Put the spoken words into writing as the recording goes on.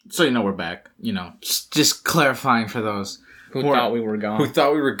So we're back. Just clarifying for those who thought we were gone. Who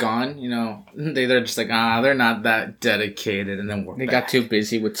thought we were gone? They're just like, they're not that dedicated, and then they got too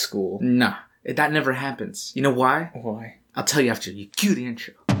busy with school. Nah, that never happens. You know why? Why? I'll tell you after you cue the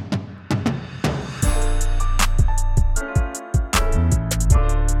intro.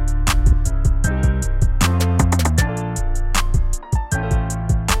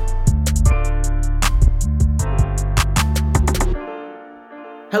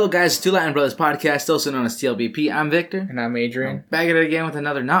 Hello guys, it's Two Latin Brothers Podcast, also known as TLBP. I'm Victor. And I'm Adrian. I'm back at it again with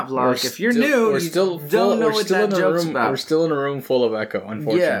another not vlog. If you're new, you don't know what that joke's about. We're still in a room full of echo,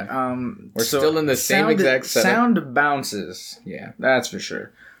 unfortunately. Yeah, we're still in the same exact setup. Sound bounces. Yeah. That's for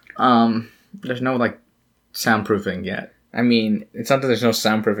sure. There's no, soundproofing yet. I mean, it's not that there's no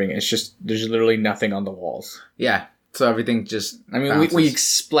soundproofing, it's just there's literally nothing on the walls. Yeah. So everything just we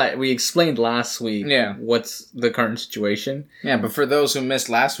explained last week what's the current situation. Yeah, but for those who missed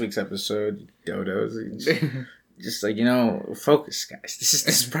last week's episode, dodos, just focus, guys. This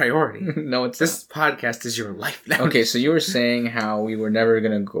is priority. No, it's this podcast is your life now. Okay, so you were saying how we were never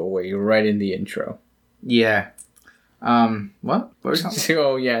gonna go away. You were right in the intro. Yeah. What? What were you talking about?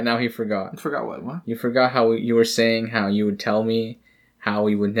 Oh yeah, now he forgot. I forgot what? What? You forgot how you were saying how you would tell me how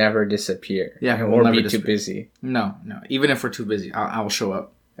we would never disappear. Yeah, or be too busy. No. Even if we're too busy, I will show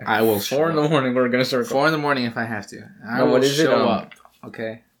up. I will show up. 4 in the morning, we're going to start. 4 in the morning if I have to. I will show up.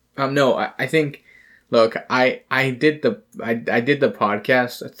 Okay. No, I think. Look, I did the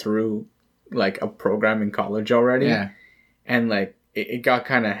podcast through a program in college already. Yeah. And it got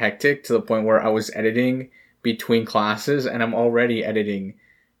kind of hectic to the point where I was editing between classes, and I'm already editing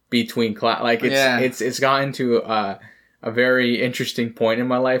between class. It's gotten to a very interesting point in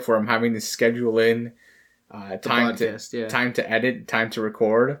my life where I'm having to schedule in time to edit, time to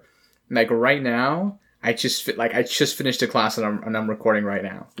record. Right now, I just finished a class and I'm recording right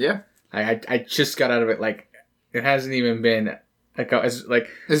now. Yeah, I just got out of it. It hasn't even been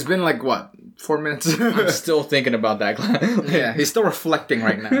it's been what, 4 minutes. I'm still thinking about that class. Yeah, he's still reflecting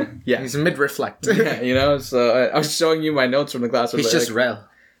right now. Yeah, he's mid-reflect. Yeah, So I was showing you my notes from the class. He's just rel.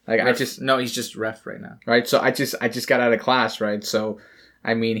 He's just ref right now. Right, so I just got out of class, right? So,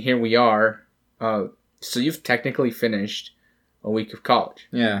 I mean, here we are. So you've technically finished a week of college.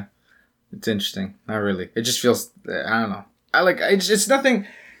 Yeah, it's interesting. Not really. It just feels. I don't know. It's nothing.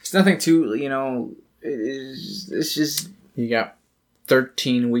 It's nothing too. It's just. You got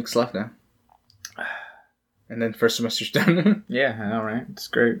 13 weeks left now, and then first semester's done. Yeah, I know, right? It's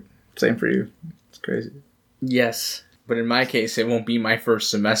great. Same for you. It's crazy. Yes. But in my case, it won't be my first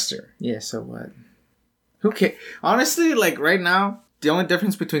semester. Yeah, so what? Who cares? Honestly, right now, the only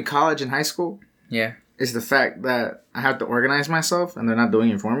difference between college and high school is the fact that I have to organize myself and they're not doing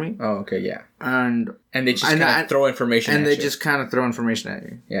it for me. Oh, okay, yeah. And they just kind of throw information at you. And they just kind of throw information at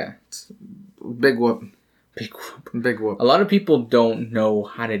you. Yeah. It's big whoop. Big whoop. A lot of people don't know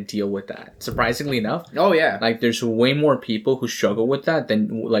how to deal with that, surprisingly enough. Oh, yeah. There's way more people who struggle with that than,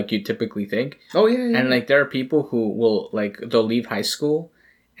 you typically think. Oh, yeah. And, there are people who will, they'll leave high school,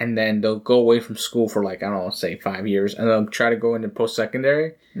 and then they'll go away from school for, I don't know, say 5 years, and they'll try to go into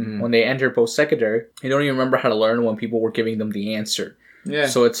post-secondary. Mm-hmm. When they enter post-secondary, they don't even remember how to learn when people were giving them the answer. Yeah.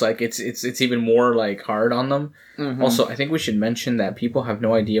 So it's it's even more hard on them. Mm-hmm. Also, I think we should mention that people have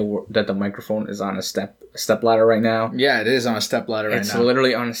no idea that the microphone is on a step ladder right now. Yeah, it is on a step ladder right now. It's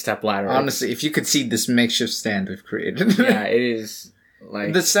literally on a step ladder. Honestly, if you could see this makeshift stand we've created. Yeah, it is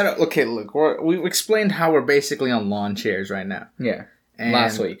the setup. Okay, look, we explained how we're basically on lawn chairs right now. Yeah. And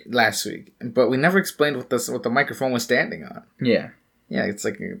last week, but we never explained what the microphone was standing on. Yeah. Yeah, it's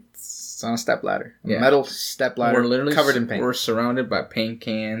on a step ladder. A yeah. metal step ladder. We're literally covered in paint. We're surrounded by paint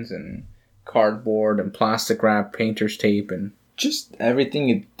cans and cardboard and plastic wrap, painter's tape, and just everything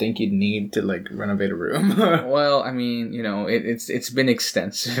you'd think you'd need to renovate a room. Well, I mean, it's been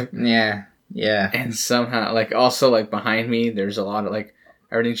extensive. Yeah. Yeah. And somehow also behind me there's a lot of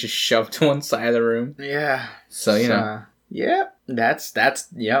everything's just shoved to one side of the room. Yeah. So, yeah, that's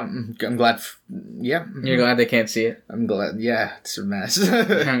yeah. I'm glad. Yeah, you're glad they can't see it. I'm glad. Yeah, it's a mess.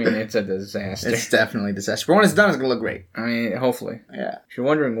 I mean, it's a disaster. It's definitely a disaster. But when it's done, it's gonna look great. I mean, hopefully. Yeah. If you're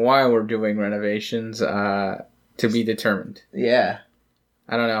wondering why we're doing renovations, to be determined. Yeah.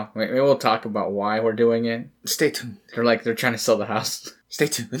 I don't know. Maybe we'll talk about why we're doing it. Stay tuned. They're trying to sell the house. Stay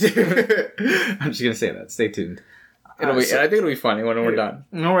tuned. I'm just gonna say that. Stay tuned. I think it'll be funny when we're done.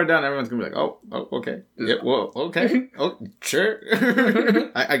 When we're done, everyone's gonna be like, "Oh, okay, yeah, well, okay, oh, sure,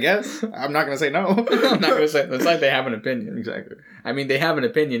 I guess." I'm not gonna say no. I'm not gonna say. It's like they have an opinion. Exactly. I mean, they have an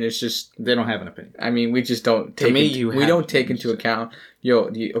opinion. It's just they don't have an opinion. I mean, we just don't take. We don't take into account.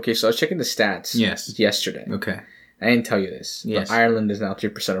 Okay, so I was checking the stats. Yes. Yesterday. Okay. I didn't tell you this. Yes. But Ireland is now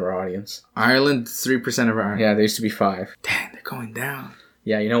 3% of our audience. Ireland, 3% of our audience. Yeah, they used to be 5. Dang, they're going down.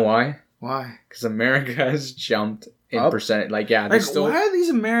 Yeah, you know why? Why? Because America has jumped in percent. Like, yeah, like, why are these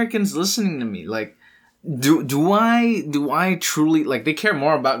Americans listening to me? Like, do I truly like? They care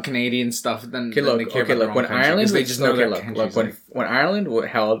more about Canadian stuff than they care about their own country. They just know when Ireland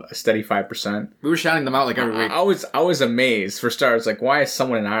held a steady 5%, we were shouting them out like every week. I was amazed for starters. Like, why is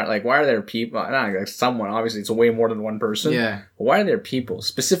someone in Ireland? Like, why are there people? Not like someone. Obviously, it's way more than one person. Yeah. But why are there people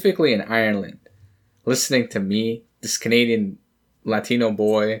specifically in Ireland listening to me, this Canadian Latino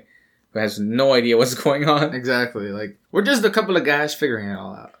boy who has no idea what's going on? Exactly. Like, we're just a couple of guys figuring it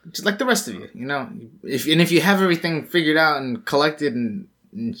all out. Just like the rest of you, you know? If you have everything figured out and collected and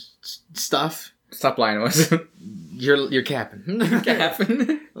stuff... Stop lying to us. You're capping.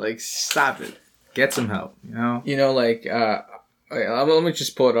 Capping? Like, stop it. Get some help, you know? You know, like, let me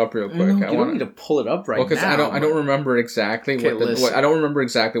just pull it up real quick. No, you don't need to pull it up right now. Because I don't remember exactly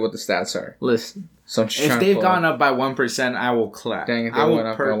what the stats are. Listen. So if they've gone up by 1%, I will clap. Dang, if they went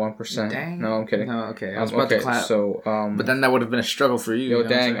up by 1%. Dang. No, I'm kidding. No, okay. I was about to clap. So, but then that would have been a struggle for you. Yo,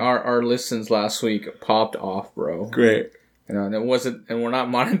 dang, our listens last week popped off, bro. Great. You know, and we're not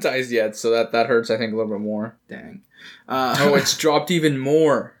monetized yet, so that hurts, I think, a little bit more. Dang. It's dropped even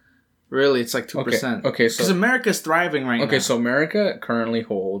more. Really? It's like 2%. Okay, so... Because America's thriving right now. Okay, so America currently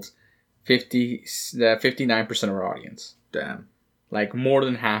holds 59% of our audience. Damn. Like, more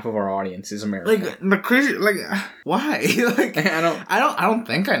than half of our audience is American. Like, the crazy... Like, why? Like, I don't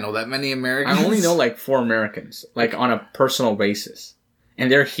think I know that many Americans. I only know, like, 4 Americans. Like, on a personal basis. And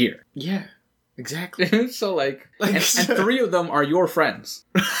they're here. Yeah. Exactly. So, like and 3 of them are your friends.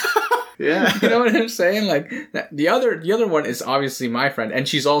 Yeah. You know what I'm saying? Like, the other one is obviously my friend, and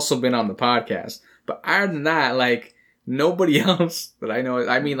she's also been on the podcast. But other than that, like, nobody else that I know...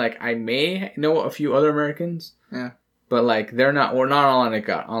 I mean, like, I may know a few other Americans. Yeah. But, like, we're not on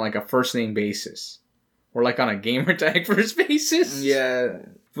a first name basis. We're, like, on a gamer tag first basis. Yeah.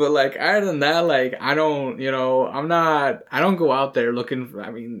 But, like, other than that, like, I don't go out there looking for,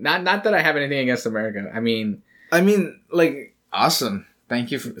 I mean, not that I have anything against America. I mean, like, awesome.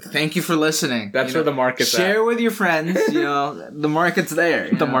 Thank you for listening. That's where the market's at. Share with your friends, you know, the market's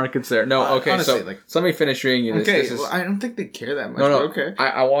there. The market's there. No, okay, honestly, so let me finish reading you this. Okay, well, I don't think they care that much. No, okay.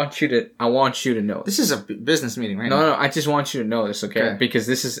 I want you to know. This is a business meeting right now. No, I just want you to know this, okay? Because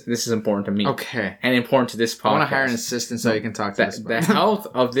this is important to me. Okay. And important to this podcast. I want to hire an assistant so you can talk to us. The health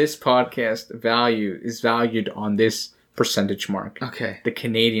of this podcast is valued on this percentage mark. Okay. The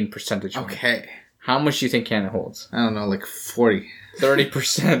Canadian percentage mark. Okay. How much do you think Canada holds? I don't know, like 40.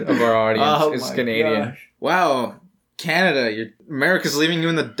 30% of our audience is Canadian. Gosh. Wow. Canada, America's leaving you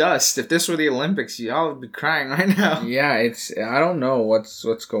in the dust. If this were the Olympics, y'all would be crying right now. Yeah, I don't know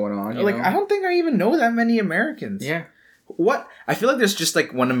what's going on. Like, I don't think I even know that many Americans. Yeah. What? I feel like there's just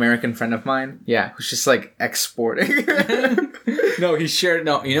like one American friend of mine. Yeah. Who's just like exporting. No, he shared.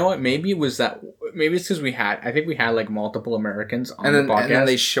 No, you know what? Maybe it's because we had like multiple Americans on the podcast. And then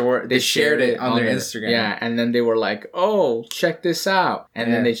they shared it on their Instagram. Yeah, and then they were like, "Oh, check this out,"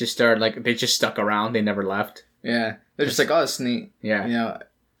 and then they just started like they just stuck around. They never left. Yeah, they're just like, "Oh, it's neat." Yeah, you know,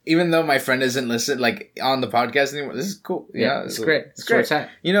 even though my friend isn't listening like on the podcast anymore, this is cool. Yeah, it's great. It's great.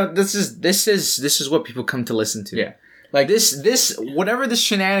 You know, this is what people come to listen to. Yeah. Like this, whatever this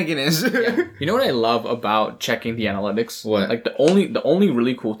shenanigan is. Yeah. You know what I love about checking the analytics? What? Like the only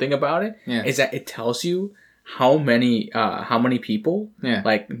really cool thing about it is that it tells you how many people,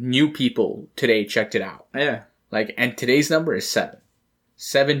 like new people today checked it out. Yeah. Like, and today's number is 7.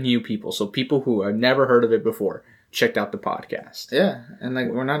 7 new people. So people who have never heard of it before checked out the podcast. Yeah, and like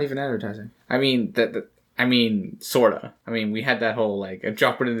we're not even advertising. I mean, sorta. I mean, we had that whole, like,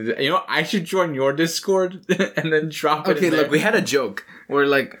 drop it in the... You know, I should join your Discord and then drop it in there. Okay, look, we had a joke. Where,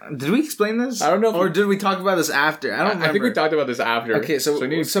 like... Did we explain this? I don't know. Or did we talk about this after? I don't remember. I think we talked about this after. Okay,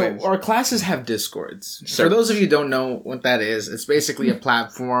 so our classes have Discords. Sure. For those of you who don't know what that is, it's basically a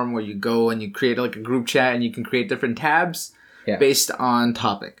platform where you go and you create, like, a group chat and you can create different tabs based on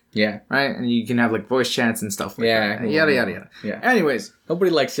topic. Yeah. Right? And you can have, like, voice chats and stuff like that. Cool. Yada, yada, yada. Yeah. Anyways... Nobody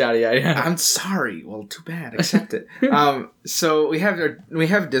likes yada yada. I'm sorry. Well, too bad. Accept it. So we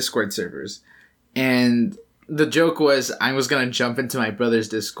have Discord servers, and the joke was I was gonna jump into my brother's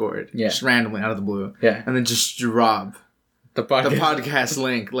Discord just randomly out of the blue, and then just drop the podcast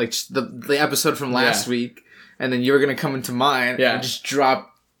link, like the episode from last week, and then you were gonna come into mine and just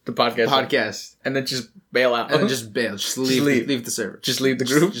drop the podcast, and then just bail out, and then just bail, just leave the server, just leave the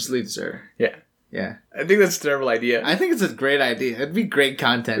group, just leave the server. Yeah. Yeah. I think that's a terrible idea. I think it's a great idea. It'd be great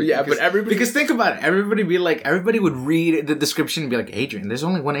content. Yeah, but everybody... Because think about it. Everybody would read the description and be like, Adrian, there's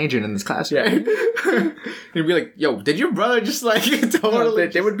only one Adrian in this class, right? Yeah. You'd be like, yo, did your brother just like totally...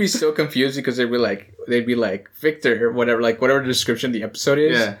 They would be so confused because they'd be like, Victor, or whatever, like whatever the description of the episode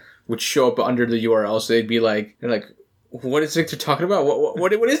is, would show up under the URL. So they'd be like, what is Victor talking about?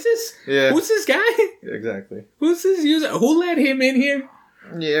 What is this? Yeah. Who's this guy? Exactly. Who's this user? Who let him in here?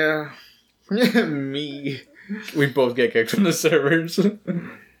 Yeah. Me. We both get kicked from the servers.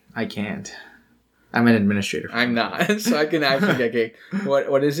 I can't. I'm an administrator. I'm not, so I can actually get kicked.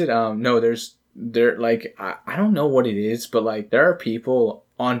 What is it? No, there like I don't know what it is, but like there are people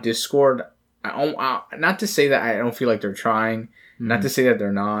on Discord. Not to say that I don't feel like they're trying, not to say that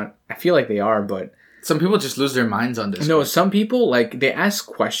they're not. I feel like they are, but some people just lose their minds on Discord. No, some people like they ask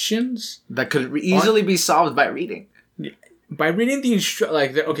questions that could easily be solved by reading. By reading the so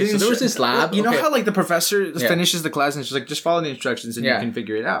there was this lab. You know how like the professor finishes the class and she's like, just follow the instructions and you can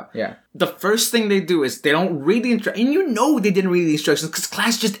figure it out. Yeah. The first thing they do is they don't read the instructions. And you know they didn't read the instructions because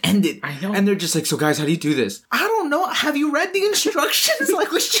class just ended. I know. And they're just like, so guys, how do you do this? I don't know. Have you read the instructions? Like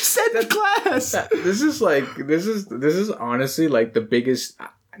we just said in class. This is honestly like the biggest.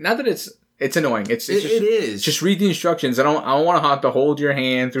 Not that it's annoying. It is. Just read the instructions. I don't want to have to hold your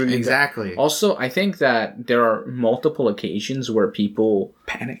hand through the... Exactly. Also, I think that there are multiple occasions where people...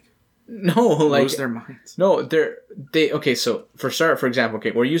 Panic. No, like... Lose their minds. No, okay, so for example,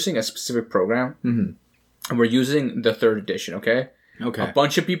 okay, we're using a specific program. Mm-hmm. And we're using the 3rd edition, okay? Okay. A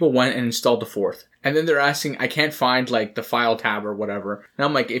bunch of people went and installed the 4th. And then they're asking, I can't find, like, the file tab or whatever. And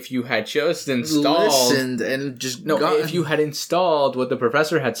I'm like, if you had just installed... Listened and just... if you had installed what the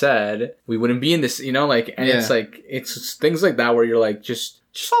professor had said, we wouldn't be in this, you know, like... And it's like, it's things like that where you're like, just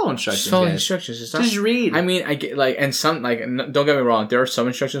follow instructions. Just follow instructions. Just read. I mean, I get, like, and some, like, don't get me wrong, there are some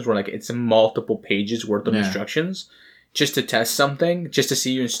instructions where, like, it's multiple pages worth of instructions. Just to test something, just to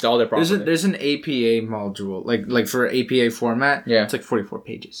see you install it properly. There's an APA module, like for APA format. Yeah, it's like 44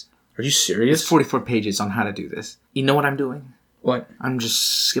 pages. Are you serious? It's 44 pages on how to do this. You know what I'm doing? What? I'm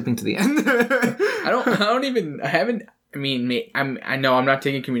just skipping to the end. I know I'm not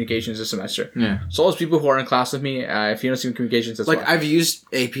taking communications this semester. Yeah. So all those people who are in class with me, if you don't see communications, that's like why. I've used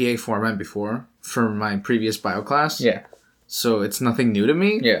APA format before for my previous bio class. Yeah. So it's nothing new to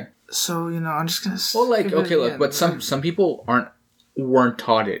me. Yeah. So, I'm just gonna... Well, like, okay, look, but some people weren't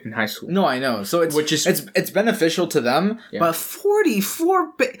taught it in high school. No, I know. So it's beneficial to them, but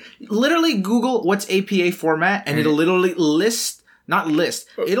 44... literally Google what's APA format, and it'll literally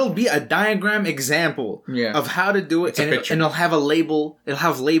it'll be a diagram example of how to do it, and it'll have a label. It'll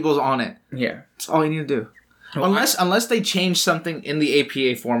have labels on it. Yeah. That's all you need to do. Well, unless they change something in the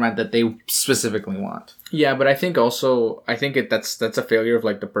APA format that they specifically want. Yeah, but I think that's a failure of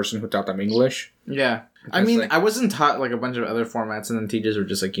like the person who taught them English. Yeah. Because, I mean, I wasn't taught like a bunch of other formats, and then teachers were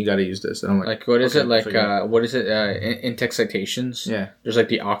just like, you got to use this. And I'm like what is it? Like, what is it? In-text citations? Yeah. There's like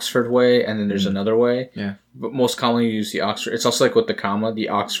the Oxford way, and then there's another way. Yeah. But most commonly you use the Oxford. It's also like with the comma, the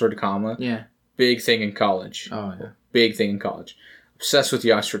Oxford comma. Yeah. Big thing in college. Oh, yeah. Big thing in college. Obsessed with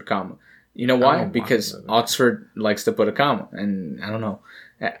the Oxford comma. You know why? Because Oxford likes to put a comma, and I don't know.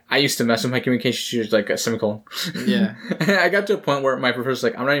 I used to mess with my communication teachers like a semicolon. Yeah. I got to a point where my professor's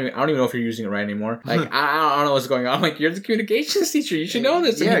like, I don't even know if you're using it right anymore. Like, I don't know what's going on. I'm like, you're the communications teacher. You should know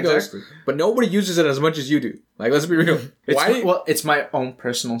this. And he goes, exactly. But nobody uses it as much as you do. Like, let's be real. It's my own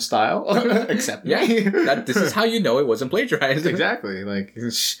personal style. Except this is how you know it wasn't plagiarized. Exactly. Like,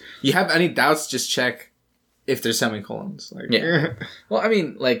 you have any doubts, just check if there's semicolons. Like, yeah. Well, I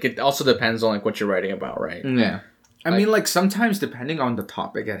mean, like, it also depends on like what you're writing about, right? Yeah. I mean, like, sometimes, depending on the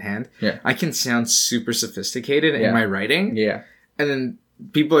topic at hand, I can sound super sophisticated in my writing. Yeah. And then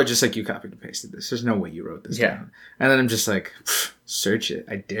people are just like, you copied and pasted this. There's no way you wrote this down. And then I'm just like, search it.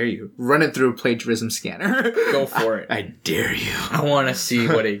 I dare you. Run it through a plagiarism scanner. Go for it. I dare you. I want to see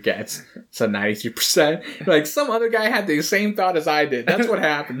what it gets. It's a 93%. Like, some other guy had the same thought as I did. That's what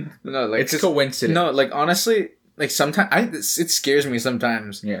happened. No, like, it's coincidence. No, like, honestly... Like, sometimes, it scares me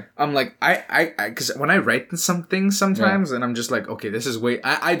sometimes. Yeah. I'm like, because when I write something sometimes, and I'm just like, okay, this is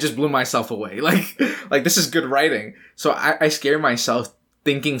I just blew myself away. Like this is good writing. So I scare myself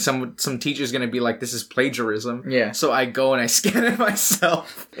thinking some teacher's going to be like, this is plagiarism. Yeah. So I go and I scan it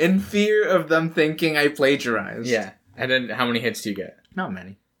myself in fear of them thinking I plagiarized. Yeah. And then how many hits do you get? Not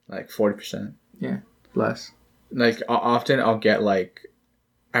many. Like 40%. Yeah. Less. Like, often I'll get like,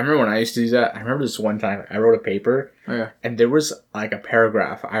 I remember when I used to do that. I remember this one time I wrote a paper, and there was like a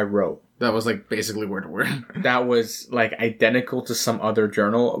paragraph I wrote that was like basically word to word. That was like identical to some other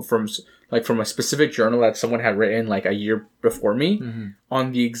journal from a specific journal that someone had written like a year before me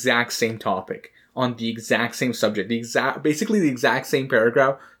on the exact same topic. on the exact same subject, basically the exact same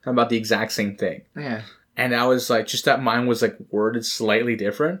paragraph talking about the exact same thing. Yeah. And I was like, just that mine was like worded slightly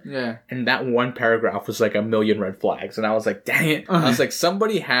different. Yeah. And that one paragraph was like a million red flags. And I was like, dang it. I was like, someone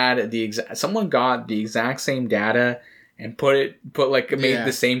got the exact same data and made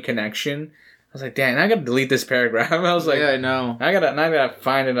the same connection. I was like, dang, I gotta delete this paragraph. I was like, yeah, I know. I gotta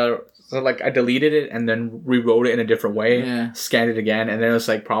find another. So like I deleted it and then rewrote it in a different way, scanned it again, and then it was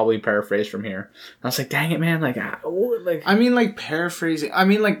like probably paraphrased from here. I was like, dang it, man! I mean, like paraphrasing. I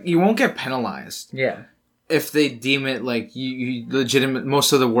mean, like you won't get penalized. Yeah. If they deem it like you legitimate,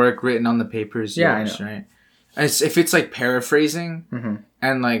 most of the work written on the paper is yours, right? And if it's like paraphrasing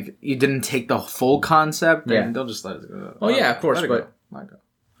and like you didn't take the full concept, then they'll just let it go. Oh yeah, of course, but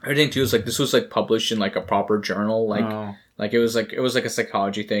everything too is like this was like published in like a proper journal, like it was like a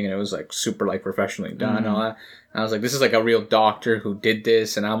psychology thing, and it was like super like professionally done and all that. And I was like, this is like a real doctor who did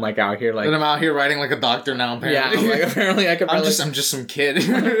this, and I'm like out here like. And I'm out here writing like a doctor now. Apparently. Yeah, I'm like apparently I could. I'm just some kid.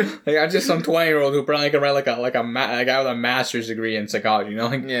 Like I'm just some 20-year-old who probably can write like a guy with a master's degree in psychology, you know?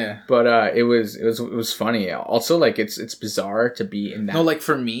 Like, yeah. But it was funny. Also, like it's bizarre to be in that. No, like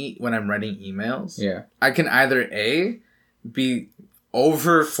for me when I'm writing emails, I can either be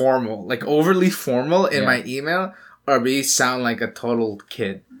overly formal in my email. Or sound like a total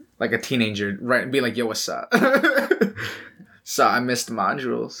kid, like a teenager, right? And be like, "Yo, what's up?" So I missed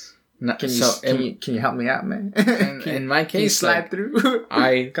modules. Can you help me out, man? In my case, can you slide through.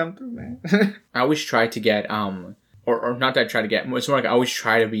 I come through, man. I always try to get or not that I try to get. It's more like I always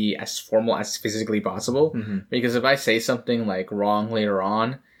try to be as formal as physically possible because if I say something like wrong later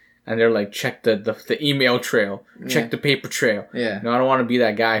on. And they're like, check the email trail, check the paper trail. Yeah. No, I don't want to be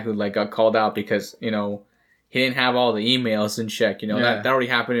that guy who like got called out because he didn't have all the emails in check. That already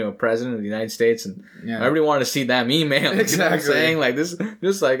happened to a president of the United States, and everybody wanted to see that email. Exactly. You know what I'm saying? Like this,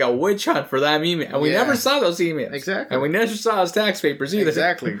 just like a witch hunt for that email, and we never saw those emails. Exactly. And we never saw his tax papers either.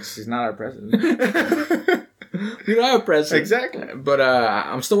 Exactly. He's not our president. We don't have a president. Exactly. But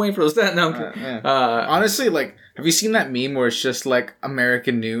I'm still waiting for those. Honestly, like, have you seen that meme where it's just like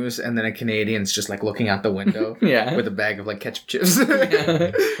American news and then a Canadian's just like looking out the window with a bag of like ketchup chips?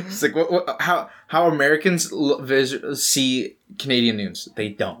 It's like how Americans see Canadian news. They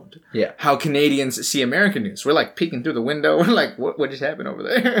don't. Yeah. How Canadians see American news. We're like peeking through the window. We're like, what just happened over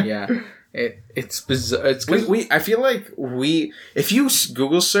there? Yeah. It's bizarre. It's I feel like if you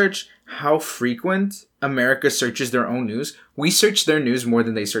Google search how frequent America searches their own news, we search their news more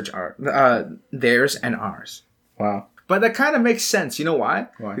than they search theirs and ours. Wow. But that kind of makes sense. You know why?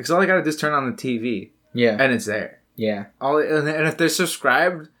 Why? Because all I gotta do is turn on the TV. Yeah. And it's there. Yeah. And if they're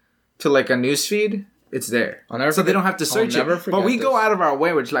subscribed to like a news feed, it's there. So they don't have to search it. But we go out of our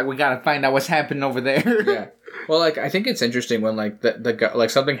way, which like we gotta find out what's happening over there. Yeah. Well, like I think it's interesting when like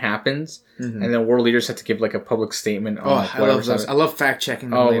like something happens and then world leaders have to give like a public statement on like, I love fact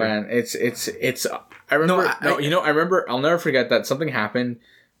checking. Oh man, it's I remember I remember I'll never forget that something happened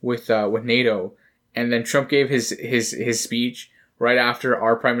with NATO, and then Trump gave his speech right after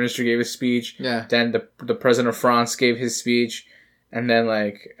our prime minister gave his speech. Yeah. Then the president of France gave his speech, and then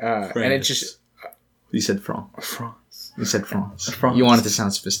like and it just you said France. France. You said France. You wanted to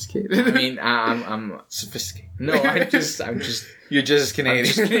sound sophisticated. I mean, I'm sophisticated. No, I'm just. You're just Canadian. I'm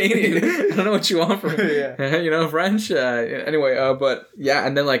just Canadian. I don't know what you want from me. Yeah. French. Anyway, but yeah,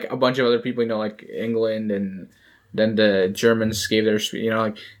 and then like a bunch of other people, like England, and then the Germans gave their speech.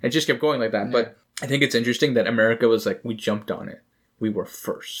 Like it just kept going like that. Yeah. But I think it's interesting that America was like, we jumped on it. We were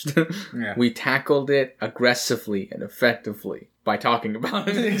first. Yeah. We tackled it aggressively and effectively by talking about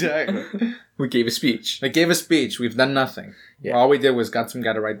it. Exactly. We gave a speech. They gave a speech. We've done nothing. Yeah. All we did was got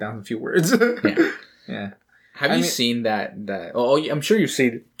to write down a few words. Yeah. Yeah. Have you seen that? Oh, I'm sure you've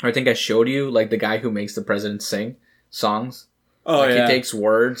seen. I think I showed you like the guy who makes the president sing songs. Oh, He takes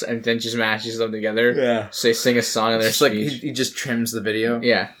words and then just mashes them together. Yeah. So they sing a song in their speech. Like he just trims the video.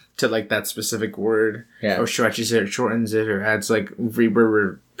 Yeah. To like that specific word. Yeah. Or stretches it, or shortens it, or adds like reverb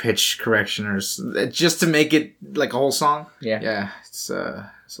or pitch correction, or just to make it like a whole song. Yeah. Yeah. It's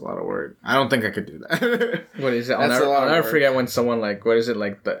a lot of work. I don't think I could do that. What is it? I'll never forget when someone like, what is it,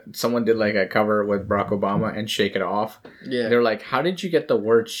 like someone did like a cover with Barack Obama and Shake It Off. Yeah. They're like, how did you get the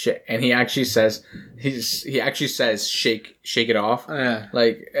word shit? And he actually says shake it off. Yeah.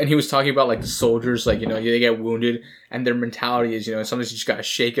 Like, and he was talking about like the soldiers, like, they get wounded and their mentality is, sometimes you just gotta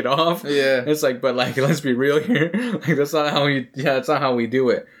shake it off. Yeah. It's like, but like, let's be real here. Like, that's not how we do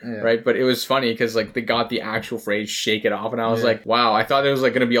it. Yeah. Right. But it was funny because like they got the actual phrase shake it off. And I was like, wow, I thought it was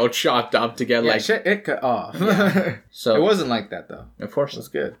like going to be all chopped up to get like. Shake it off. Yeah. So it wasn't like that though. Of course. It was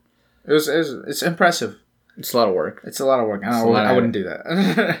good. It's impressive. It's a lot of work. It's a lot of work. I wouldn't do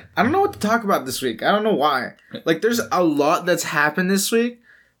that. I don't know what to talk about this week. I don't know why. Like, there's a lot that's happened this week.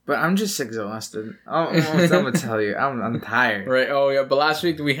 But I'm just exhausted. I'm gonna tell you, I'm tired. Right? Oh yeah, but last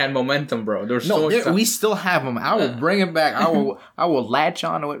week we had momentum, bro. There was so much stuff. We still have them. I will bring it back. I will latch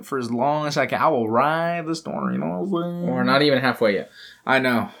onto it for as long as I can. I will ride the storm. You know what I'm saying? We're not even halfway yet. I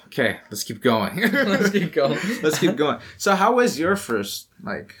know. Okay, let's keep going. Let's keep going. So, how was your first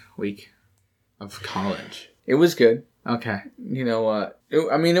week of college? It was good. Okay. You know what?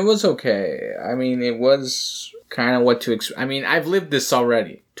 It was okay. I mean, it was kind of what to expect. I mean, I've lived this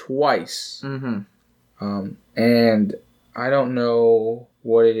already twice. Mm-hmm. And I don't know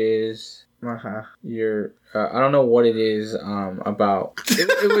what it is. Uh-huh. I don't know what it is. About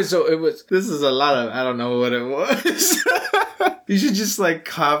it was. This is a lot of. I don't know what it was. You should just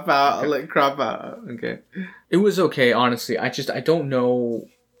crop out. Okay. It was okay. Honestly, I don't know.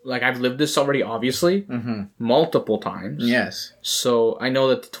 I've lived this already, obviously, multiple times. Yes. So I know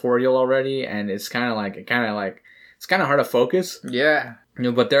the tutorial already, and it's kind of it's kind of hard to focus. Yeah.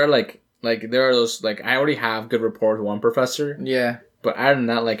 But there are there are those I already have good rapport with one professor. Yeah. But other than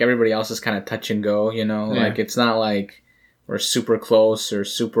that, everybody else is kind of touch and go. Yeah. It's not we're super close or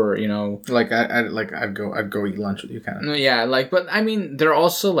super. I'd go eat lunch with you, kind of. Yeah. But I mean, there are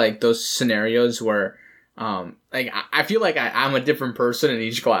also those scenarios where. I feel like I'm a different person in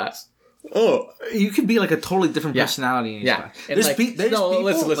each class. Oh, you could be a totally different personality in each class. And there's people,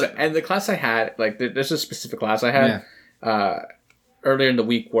 listen. And the class I had, there's a specific class I had earlier in the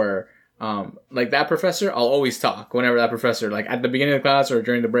week where, that professor, I'll always talk whenever that professor, at the beginning of the class or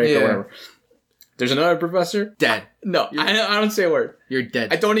during the break or whatever. There's another professor. Dead. No, I don't say a word. You're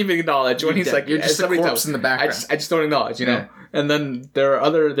dead. I don't even acknowledge when he's dead. You're just a corpse in the background. I just don't acknowledge, you know? And then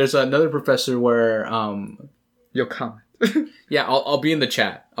there's another professor where, you'll comment. Yeah, I'll be in the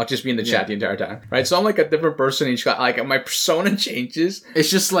chat. I'll just be in the chat the entire time. Right? So I'm a different person each class. My persona changes. It's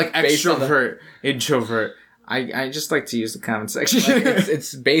just extrovert, introvert. I just like to use the comment section.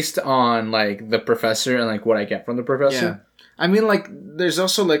 It's based on the professor and what I get from the professor. Yeah. I mean, there's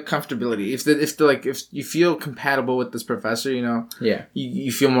also comfortability. If you feel compatible with this professor, yeah,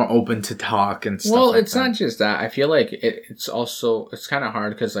 you feel more open to talk and stuff. Well, it's not just that. I feel it's also kind of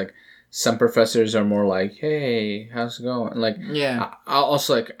hard because some professors are more hey, how's it going? Yeah. I'll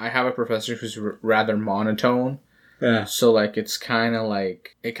also I have a professor who's rather monotone. Yeah. So it's kind of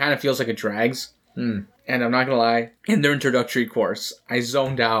it kind of feels like it drags. Mm. And I'm not gonna lie, in their introductory course, I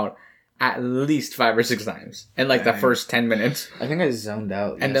zoned out at least 5 or 6 times in the first 10 minutes. I think I zoned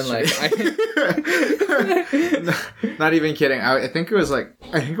out. And yesterday. Then not even kidding. I think it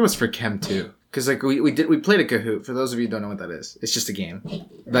was for Chem 2. Because we played a Kahoot. For those of you who don't know what that is, it's just a game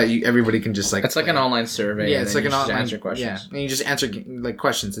that everybody can just It's play. an online survey. Yeah, it's an online answer questions. Yeah, and you just answer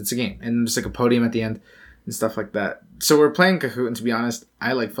questions. It's a game, and just a podium at the end and stuff like that. So we're playing Kahoot, and to be honest,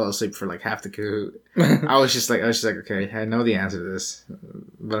 I fell asleep for half the Kahoot. I was just okay, I know the answer to this,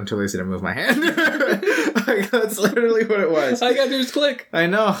 but I'm too lazy to move my hand. That's literally what it was. All you gotta do is click. I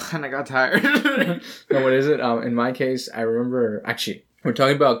know, and I got tired. No, what is it? In my case, I remember actually. We're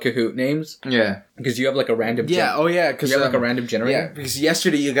talking about Kahoot names. Yeah. Because you have a random... Yeah, because... You have a random generator? Yeah, because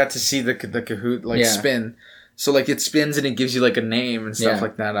yesterday you got to see the Kahoot, spin. So, it spins and it gives you, a name and stuff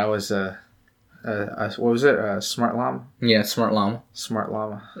like that. I was, what was it? Smart Llama? Yeah, Smart Llama. Smart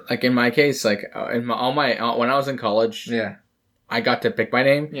Llama. In my case, when I was in college... Yeah. I got to pick my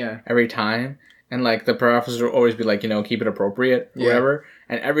name. Yeah. Every time. And, the professor would always be keep it appropriate or whatever.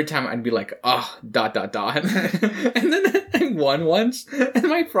 And every time I'd be and then I won once. And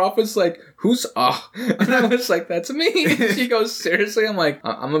my prof was who's And I was that's me. And she goes, seriously? I'm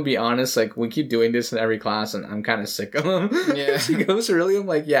I'm going to be honest. We keep doing this in every class and I'm kind of sick of them. Yeah. She goes, really? I'm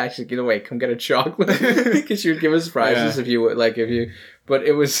yeah, she get away. Come get a chocolate. Because she would give us prizes if you would, But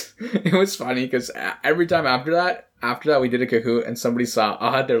it was funny because every time after that we did a Kahoot and somebody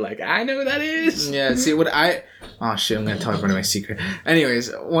saw they're I know who that is. Yeah, see oh shit, I'm gonna talk about my secret.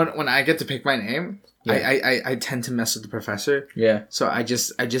 Anyways, when I get to pick my name, I tend to mess with the professor. Yeah. So I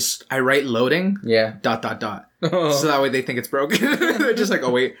write loading. Yeah. ... Oh. So that way they think it's broken. They're just oh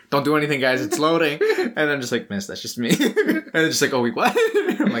wait, don't do anything guys, it's loading. And I'm just miss, that's just me. And they're just oh wait, what?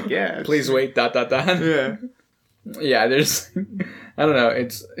 I'm yeah. Please wait ... Yeah. Yeah, there's I don't know,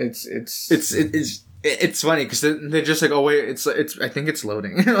 it's funny because they're just oh wait, it's I think it's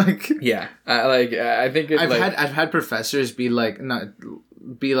loading. Yeah, I think I've had professors be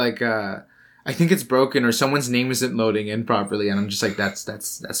I think it's broken or someone's name isn't loading in properly, and I'm just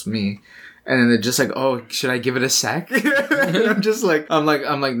that's me. And then they're just oh, should I give it a sec? And I'm just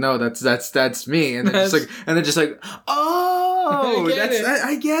I'm no, that's me. And they're just and they're just oh. Oh,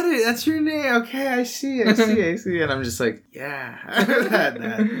 I get it. That's your name. Okay, I see. And I'm just like,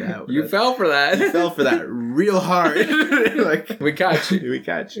 yeah. You fell for that. You fell for that real hard. Like, we got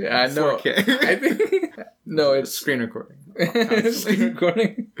you. I know. 4K. I think no, it's screen recording. Screen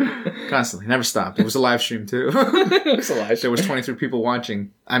recording. Constantly. Never stopped. It was a live stream too. It was a live stream. There was 23 people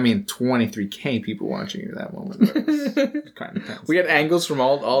watching. I mean, 23K people watching at that moment. It was kind of intense. We had angles from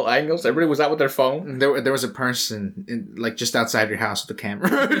all angles. Everybody was out with their phone. There was a person like just outside your house with a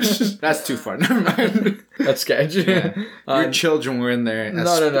camera. That's too far. Never mind. That's sketchy. Yeah. Your children were in there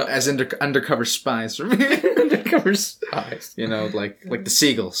as undercover spies for me. Undercover spies. You know, like the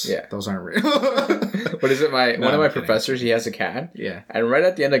seagulls. Yeah. Those aren't real. What is it? One of my professors, he has a cat. Yeah. And right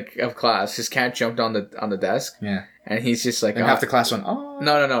at the end of class, his cat jumped on the desk. Yeah. And he's just like... And half the class went, oh.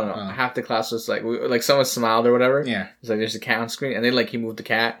 No. Oh. Half the class was like someone smiled or whatever. Yeah. It's like, there's a cat on screen. And then he moved the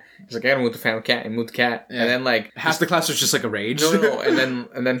cat. He's like, I gotta move the family cat. And moved the cat. Yeah. And then half the class was just like a rage. No.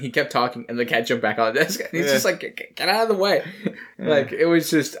 And then he kept talking and the cat jumped back on the desk. And he's just like, get out of the way. Yeah. Like, it was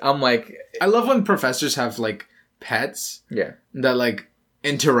just, I'm like... I love when professors have like pets. Yeah. That like...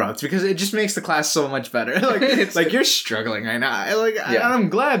 interrupt because it just makes the class so much better. Like you're struggling right now. I'm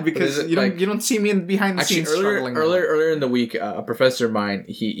glad because you don't see me behind the scenes struggling. Earlier in the week, a professor of mine,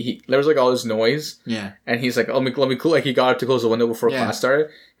 he there was like all this noise. Yeah. And he's like, let me like he got up to close the window before class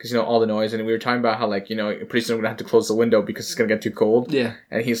started because all the noise, and we were talking about how pretty soon I'm gonna have to close the window because it's gonna get too cold. Yeah.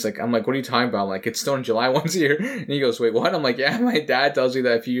 And he's like, I'm like, what are you talking about? I'm like, it's snowed in July once a year. And he goes, wait, what? I'm like, yeah, my dad tells me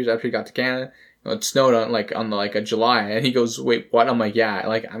that a few years after he got to Canada. It snowed on a July, and he goes, "Wait, what?" I'm like, "Yeah."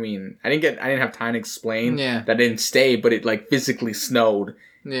 I didn't have time to explain that I didn't stay, but it physically snowed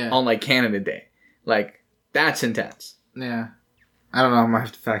on Canada Day. That's intense. Yeah, I don't know. I'm gonna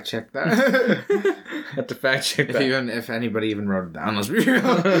have to fact check that. Have to fact check that. If anybody even wrote it down, let's be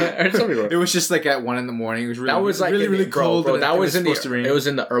real. It was just at 1 a.m. It was really cold. Bro, that was in it was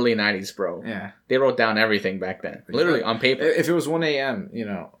in the early 90s, bro. Yeah, they wrote down everything back then, literally on paper. If it was 1 a.m.,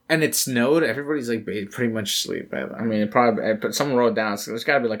 and it snowed, everybody's pretty much asleep by then. I mean, but someone wrote it down. So there's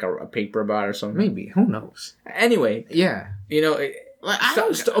got to be a paper about it or something. Maybe, who knows? Anyway, yeah,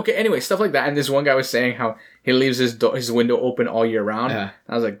 Anyway, stuff like that. And this one guy was saying how he leaves his window open all year round. Yeah.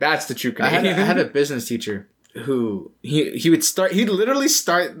 I was like, that's the true Canadian. I had a business teacher who he'd literally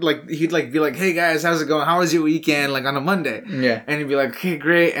start he'd be like, hey guys, how's it going? How was your weekend? On a Monday. Yeah. And he'd be like, okay,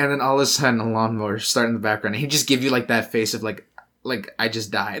 great. And then all of a sudden a lawnmower start in the background. And he'd just give you that face of I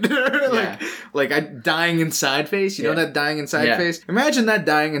just died. I dying inside face. You know that dying inside face? Imagine that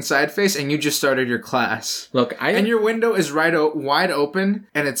dying inside face and you just started your class. And your window is wide open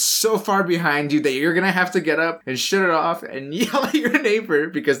and it's so far behind you that you're going to have to get up and shut it off and yell at your neighbor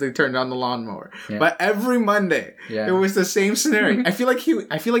because they turned on the lawnmower. Yeah. But every Monday, it was the same scenario. I feel like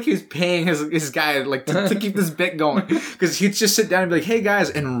he was paying his guy to keep this bit going because he'd just sit down and be like, hey guys,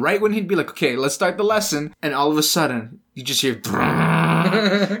 and right when he'd be like, okay, let's start the lesson, and all of a sudden you just hear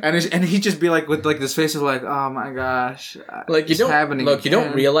and he'd just be with this face of oh my gosh, you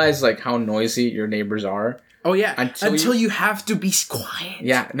don't realize how noisy your neighbors are. Oh yeah, until you have to be quiet.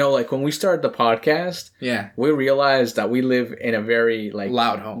 Yeah, no, when we started the podcast, we realized that we live in a very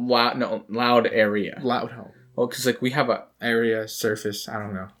loud home, loud area, loud home. Well, because we have a area surface. I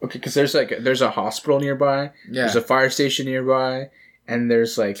don't know. Okay, because there's a hospital nearby. Yeah. There's a fire station nearby. And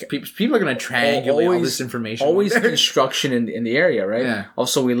there's people are gonna triangulate all this information. Always construction in the area, right? Yeah.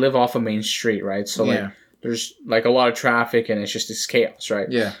 Also, we live off a main street, right? So there's a lot of traffic, and it's just this chaos,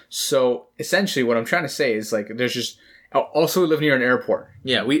 right? Yeah. So essentially, what I'm trying to say is there's just also we live near an airport.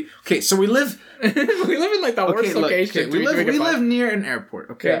 Yeah. So we live we live in the worst location. We live near an airport.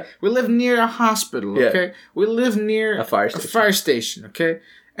 Okay. Yeah. We live near a hospital. Okay. Yeah. We live near a fire station. Okay.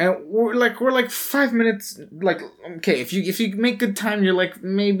 And we're 5 minutes, okay, if you make good time, you're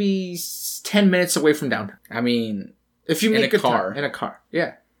maybe 10 minutes away from downtown. I mean, if you make good time. In a car,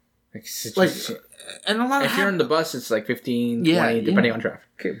 yeah. And a lot if you're in the bus, it's 15, 20, depending on traffic.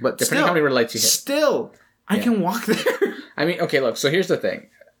 Okay, but depending on how many red lights you hit. Still, I can walk there. I mean, okay, look, so here's the thing,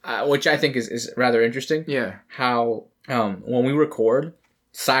 which I think is rather interesting. Yeah. How, when we record,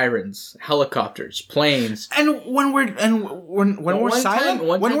 sirens, helicopters, planes, and when we're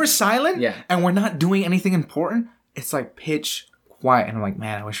silent, yeah, and we're not doing anything important, it's pitch quiet, and I'm like,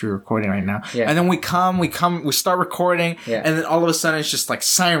 man, I wish we were recording right now. Yeah. And then we start recording, and then all of a sudden it's just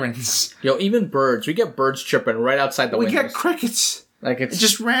sirens. Even birds, we get birds chirping right outside the windows. We get crickets, it's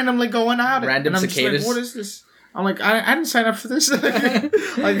just randomly going out. Random cicadas. What is this? I'm like, I didn't sign up for this. Like,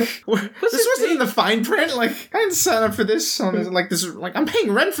 this wasn't in the fine print. Like, I didn't sign up for this. Like, I'm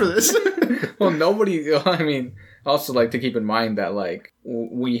paying rent for this. Well, nobody. I mean, also like to keep in mind that like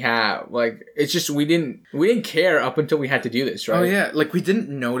we have like it's just we didn't care up until we had to do this, right? Oh yeah, like we didn't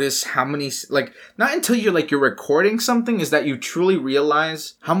notice how many like not until you're recording something is that you truly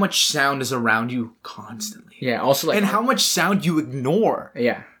realize how much sound is around you constantly. Yeah. Also like and how much sound you ignore.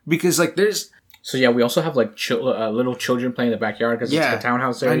 Yeah. Because like there's. So yeah, we also have like little children playing in the backyard because it's a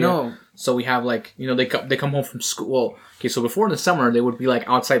townhouse area. I know. So we have like they come home from school. Well, okay, so before in the summer they would be like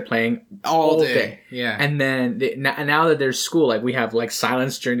outside playing all day. Yeah. And then now that there's school, like we have like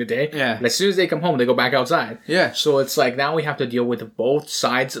silence during the day. Yeah. And as soon as they come home, they go back outside. Yeah. So it's like now we have to deal with both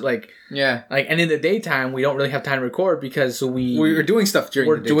sides. Like yeah. Like and in the daytime we don't really have time to record because we're doing stuff during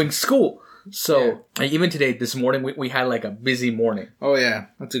the day. doing school. So even today, this morning, we had like a busy morning. Oh yeah,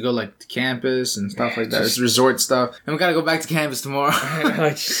 I have to go like to campus and stuff like that. It's resort stuff, and we gotta go back to campus tomorrow.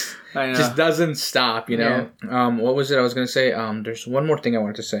 Just doesn't stop, you know. Yeah. What was it I was gonna say? There's one more thing I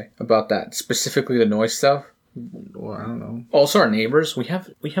wanted to say about that, specifically the noise stuff. Well, I don't know. Also, our neighbors. We have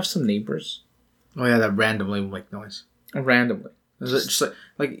some neighbors. Oh yeah, that randomly make noise. Randomly. Is it just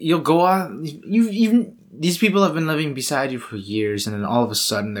like you'll go out? You these people have been living beside you for years, and then all of a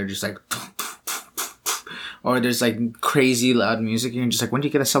sudden they're just like. Or there's like crazy loud music, and you're just like, when do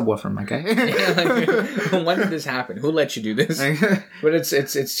you get a subwoofer, my guy? When did this happen? Who let you do this? But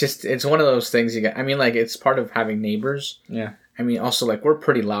it's one of those things you get. I mean, like it's part of having neighbors. Yeah. I mean, also like we're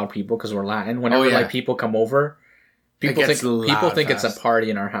pretty loud people because we're Latin. Whenever like people come over, people think it's a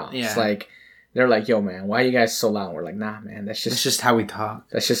party in our house. Yeah. Like they're like, "Yo, man, why are you guys so loud?" We're like, "Nah, man, that's just how we talk.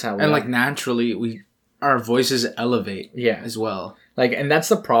 That's just how we." And like naturally, our voices elevate. Yeah. As well. Like, and that's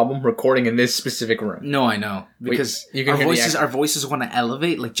the problem recording in this specific room. No, I know. Because our voices want to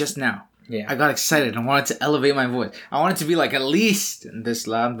elevate, like just now. Yeah. I got excited. I wanted to elevate my voice. I wanted to be like at least this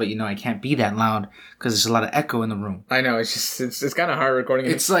loud, but I can't be that loud because there's a lot of echo in the room. I know. It's just, it's kind of hard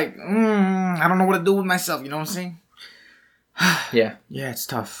recording. It's like, I don't know what to do with myself. You know what I'm saying? Yeah. Yeah, it's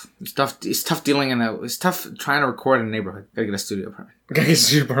tough. It's tough dealing it's tough trying to record in a neighborhood. Gotta get a studio apartment.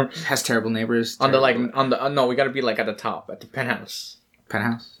 It has terrible neighbors. No, we gotta be like at the top, at the penthouse.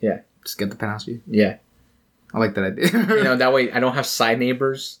 Penthouse? Yeah. Just get the penthouse view? Yeah. I like that idea. That way I don't have side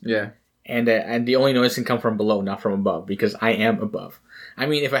neighbors. Yeah. And the only noise can come from below, not from above, because I am above. I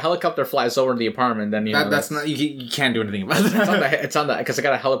mean, if a helicopter flies over the apartment, then that's not you can't do anything about that. It's on the because I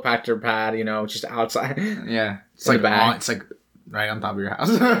got a helicopter pad, just outside. Yeah, it's like it's like right on top of your house.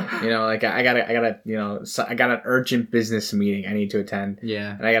 Like I got an urgent business meeting I need to attend.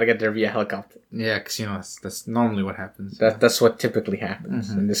 Yeah, and I gotta get there via helicopter. Yeah, because that's normally what happens. That's what typically happens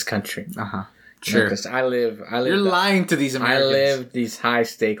in this country. Sure. Because I live. You're lying to these Americans. I live these high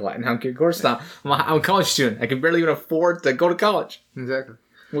stake life. Now, of course not. I'm a college student. I can barely even afford to go to college. Exactly.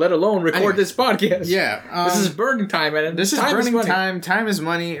 Let alone record this podcast. Yeah. This is burning time, man. This is burning time. Time is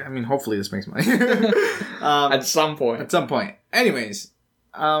money. I mean, hopefully this makes money. At some point. Anyways.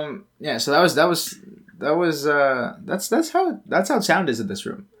 Yeah. So that's how sound is in this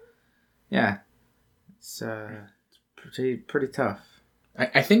room. Yeah. It's pretty tough.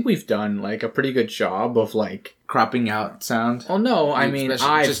 I think we've done like a pretty good job of like cropping out sound. Oh no, I mean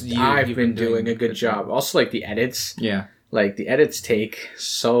I've been doing a good job. Also like the edits. Yeah. Like the edits take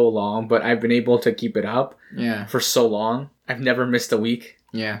so long, but I've been able to keep it up for so long. I've never missed a week.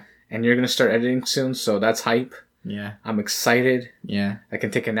 Yeah. And you're gonna start editing soon, so that's hype. Yeah. I'm excited. Yeah. I can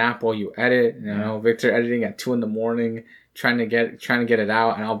take a nap while you edit. Victor editing at 2 a.m, trying to get it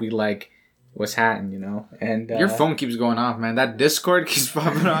out, and I'll be like, what's happening, And your phone keeps going off, man. That Discord keeps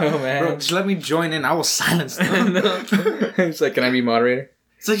popping off. Oh, man. Bro, just let me join in. I will silence them. It's like, can I be moderator?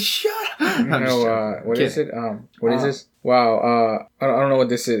 It's like, shut up. What is it? What is this? Wow. I don't know what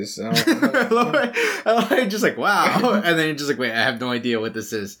this is. I'm just like, wow. And then you're just like, wait, I have no idea what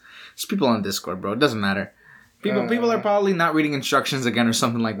this is. There's people on Discord, bro. It doesn't matter. People are probably not reading instructions again or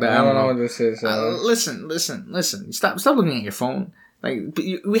something like that. I don't know what this is. Listen. Stop looking at your phone. Like,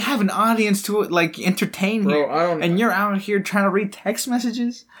 we have an audience to like entertain here, and you're out here trying to read text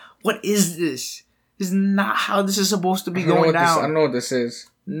messages. What is this? This is not how this is supposed to be going down. I don't know what this is.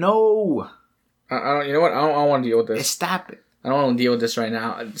 No. I don't. You know what? I don't want to deal with this. Stop it. I don't want to deal with this right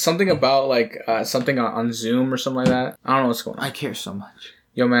now. Something about like something on Zoom or something like that. I don't know what's going on. I care so much.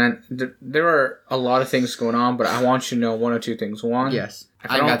 Yo, man, there are a lot of things going on, but I want you to know one or two things. One, yes,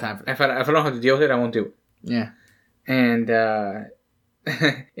 I got time for that. If I don't have to deal with it, I won't do it. Yeah. And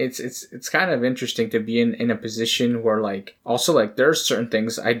it's kind of interesting to be in a position where like also like there are certain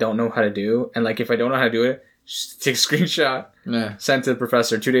things I don't know how to do, and like if I don't know how to do it, just take a screenshot, send to the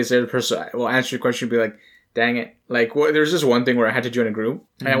professor. 2 days later, the professor will answer your question and be like, dang it. Like, there's this one thing where I had to join a group,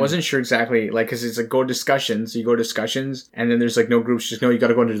 and I wasn't sure exactly, like, because it's like go discussions. So you go discussions, and then there's like no groups. Just no, you got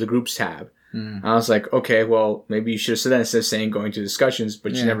to go into the groups tab. I was like, okay, well, maybe you should have said that instead of saying going to discussions,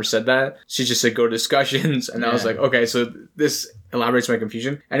 but she never said that. She just said go discussions, and I was like, okay, so this elaborates my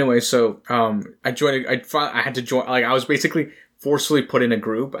confusion. Anyway, so I joined. I had to join. Like, I was basically forcefully put in a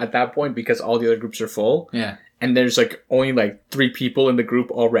group at that point because all the other groups are full. Yeah, and there's like only like 3 people in the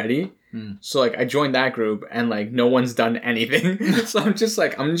group already. So like I joined that group and like no one's done anything. So I'm just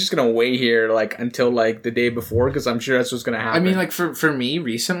gonna wait here like until like the day before because I'm sure that's what's gonna happen. I mean, like for me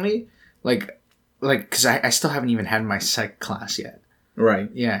recently. Like, because I still haven't even had my psych class yet. Right.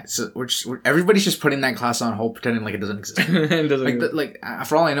 Yeah. So everybody's just putting that class on hold, pretending like it doesn't exist. It doesn't.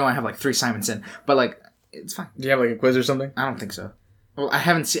 For all I know, I have like 3 assignments in, but like it's fine. Do you have like a quiz or something? I don't think so. Well, I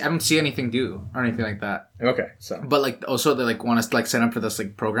don't see anything due or anything like that. Okay. So. But like also they like want us to like sign up for this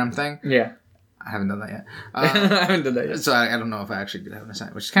like program thing. Yeah. I haven't done that yet. I haven't done that yet. So I don't know if I actually do have an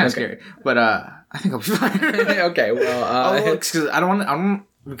assignment, which is kind of scary. But I think I'll be fine. Okay. Well. Because I don't.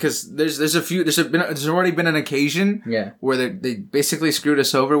 Because there's already been an occasion where they basically screwed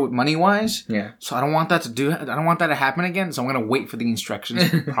us over with money wise. Yeah. So I don't want that to happen again. So I'm gonna wait for the instructions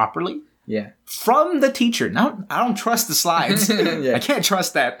properly. Yeah. From the teacher. Now I don't trust the slides. I can't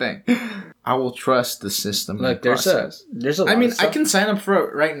trust that thing. I will trust the system. Look, there's a I mean, I can sign up for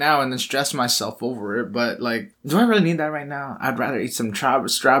it right now and then stress myself over it, but like, do I really need that right now? I'd rather eat some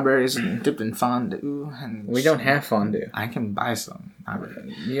strawberries and dipped in fondue. We don't have fondue. I can buy some.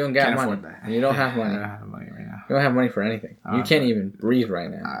 You don't got money. You don't have money. I don't have money right now. You don't have money for anything. You can't even breathe right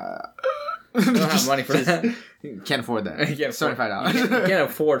now. You don't have money for that. Can't afford that. You can't $75. You can't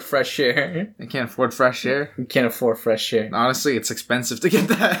afford fresh air. You can't afford fresh air? You can't afford fresh air. Honestly, it's expensive to get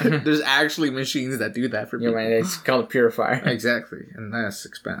that. There's actually machines that do that for people. Yeah, right. It's called a purifier. Exactly. And that's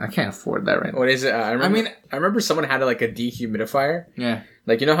expensive. I can't afford that right now. What is it? I remember someone had like a dehumidifier. Yeah.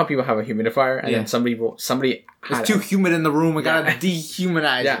 Like, you know how people have a humidifier and then somebody it's too humid in the room. We gotta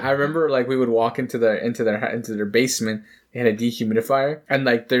dehumanize. Yeah, I remember like we would walk into their basement. They had a dehumidifier, and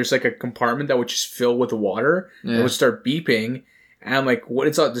like there's like a compartment that would just fill with water. Yeah. It would start beeping, and I'm like, "What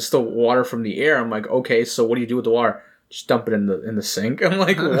is that? Just the water from the air?" I'm like, "Okay, so what do you do with the water? Just dump it in the sink." I'm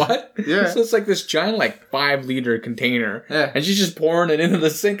like, "What?" Yeah. So it's like this giant like 5-liter container, and she's just pouring it into the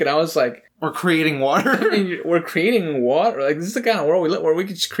sink, and I was like, "We're creating water. I mean, we're creating water. Like, this is the kind of world we live where we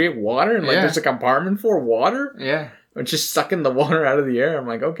could just create water, and like there's a compartment for water. Yeah, we're just sucking the water out of the air." I'm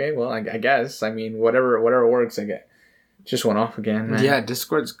like, "Okay, well, I guess. I mean, whatever works, I guess." Just went off again, man. Yeah,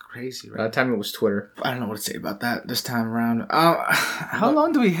 Discord's crazy, right? That time it was Twitter. I don't know what to say about that this time around. How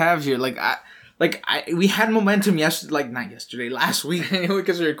long do we have here? We had momentum last week.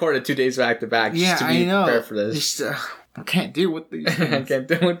 Because we recorded 2 days back to back. Yeah, to be prepared for this. I can't deal with these things. I can't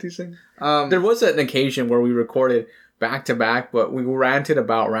deal with these things. There was an occasion where we recorded back to back, but we ranted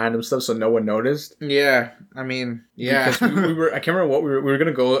about random stuff, so no one noticed. Yeah, I mean, yeah. Because we were. I can't remember what we were going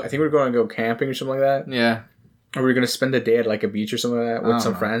to go. I think we were going to go camping or something like that. Yeah. Or we're going to spend the day at like a beach or something like that with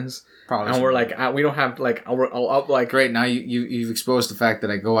some friends. Probably. And we're like, we don't have like, I'll up like. Great, now you've exposed the fact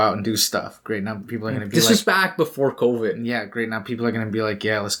that I go out and do stuff. Great, now people are going to be this was back before COVID. Yeah, great, now people are going to be like,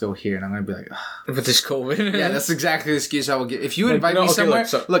 yeah, let's go here. And I'm going to be like, ugh. But this COVID. Yeah, that's exactly the excuse I will give. If you invite me somewhere,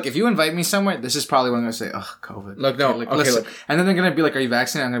 look, if you invite me somewhere, this is probably when I'm going to say, ugh, COVID. Look, no, okay, listen. And then they're going to be like, are you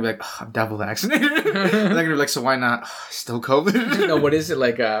vaccinated? I'm going to be like, ugh, I'm double vaccinated. And they're going to be like, so why not? Ugh, still COVID? No, what is it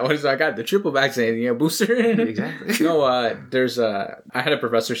like? What is it? I got the triple vaccinated, booster. Exactly. No, there's I had a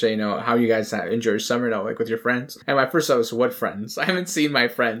professor say, how you guys enjoy your summer, like with your friends. And my first thought was, what friends? I haven't seen my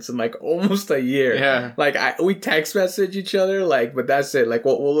friends in like almost a year. Yeah. Like we text message each other, like, but that's it. Like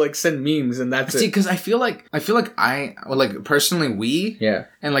we'll like send memes and that's it. See, because I feel like personally we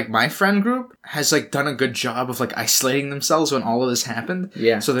and like my friend group has like done a good job of like isolating themselves when all of this happened.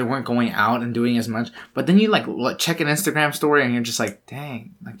 Yeah. So they weren't going out and doing as much. But then you like check an Instagram story and you're just like,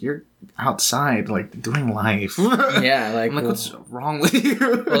 dang, like you're outside like doing life. Yeah, like I'm like, what's wrong with you?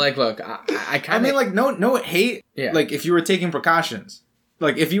 Well, like, look, I mean, like, no hate. Yeah. Like, if you were taking precautions,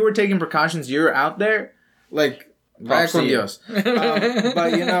 you're out there. Like, back con Dios. But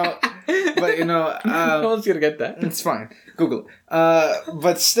no one's gonna get that. It's fine. Google it.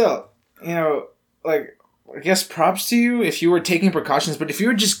 But still, like, I guess props to you if you were taking precautions. But if you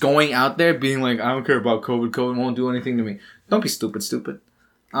were just going out there being like, I don't care about COVID. COVID won't do anything to me. Don't be stupid.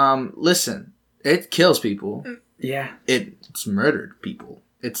 Listen, it kills people. Yeah. It's murdered people.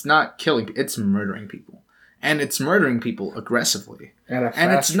 It's not killing, it's murdering people. and it's murdering people aggressively.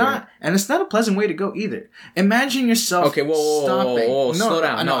 And it's not a pleasant way to go either. Imagine yourself stopping. Whoa, slow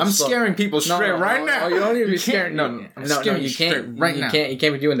down. No, I'm scaring people straight right now. You don't need to be scared. No, you can't right now. You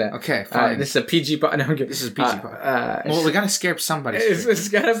can't be doing that. Okay, fine. This is a PG pod. No, this is a PG pod. Well, we gotta scare somebody. It's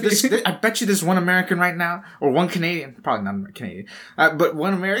gotta be. I bet you there's one American right now, or one Canadian, probably not Canadian, but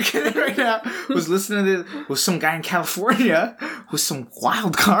one American right now who's listening to this, with some guy in California with some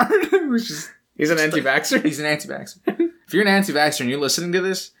wild card, which is he's an anti-vaxxer. He's an anti-vaxxer. If you're an anti-vaxxer and you're listening to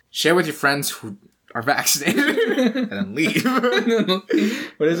this, share with your friends who are vaccinated and then leave.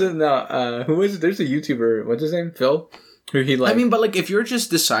 What is it? No, who is it? There's a YouTuber. What's his name? Phil? Who he like? I mean, but like if you're just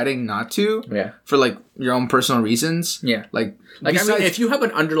deciding not to, for like your own personal reasons, like I mean, if you have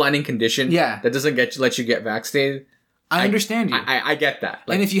an underlying condition, that doesn't let you get vaccinated, I understand you. I get that.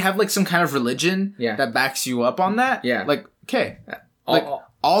 Like, and if you have like some kind of religion that backs you up on that, like okay,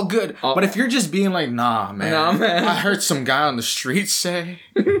 all good. But if you're just being like, nah, man. I heard some guy on the street say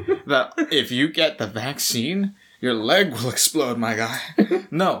that if you get the vaccine, your leg will explode, my guy.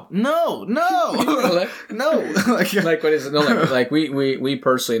 No. Like what is it? No, like we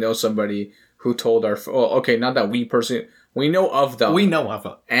personally know somebody who told our. Oh, okay, not that we personally. We know of them. We know of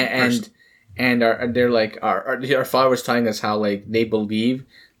them. And they're like our father was telling us how like they believe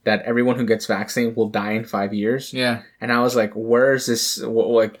that everyone who gets vaccinated will die in 5 years. Yeah. And I was like, where is this?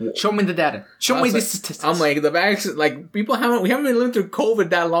 Like, show me the data. Show me the statistics. I'm like, the vaccine, like, we haven't been living through COVID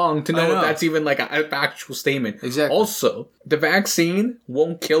that long to know if that's even like a factual statement. Exactly. Also, the vaccine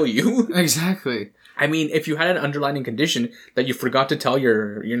won't kill you. Exactly. I mean, if you had an underlying condition that you forgot to tell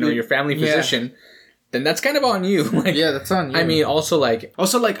your family physician, then that's kind of on you. Like, that's on you. I mean, also I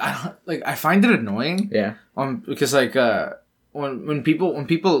find it annoying. Yeah. Because like, when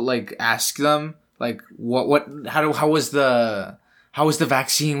people like ask them like how was the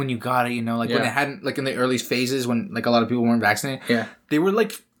vaccine when you got it, you know, like when it hadn't, like in the early phases when like a lot of people weren't vaccinated, they were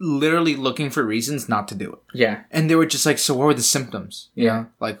like literally looking for reasons not to do it. And they were just like, so what were the symptoms? You know?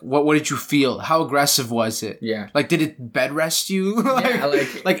 Like what did you feel? How aggressive was it? Like did it bed rest you?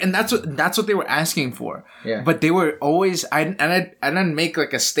 And that's what they were asking for. But they were always I'd make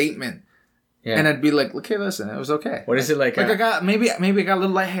like a statement. And I'd be like, okay, listen, it was okay. What is it like? Like I got maybe I got a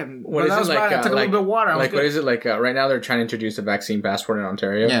little lightheaded. What is it like? I took a little bit of water. Like what is it like? Right now they're trying to introduce a vaccine passport in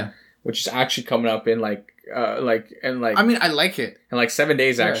Ontario. Which is actually coming up in I mean, I like it in like 7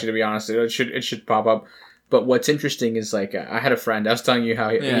 days. Actually, to be honest, it should pop up. But what's interesting is like I had a friend. I was telling you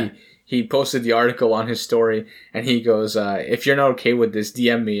how he posted the article on his story, and he goes, if you're not okay with this,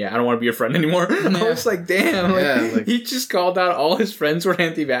 DM me. I don't want to be your friend anymore. I was like, damn. Like, he just called out all his friends who are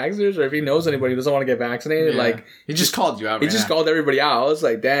anti-vaxxers, or if he knows anybody who doesn't want to get vaccinated. Like, he just called you out. He just called everybody out. I was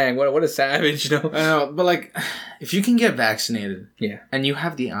like, dang, what a savage, you know? I know, but like, if you can get vaccinated, and you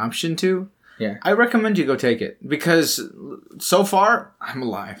have the option to, I recommend you go take it, because so far I'm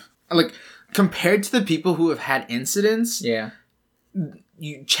alive. Like, compared to the people who have had incidents,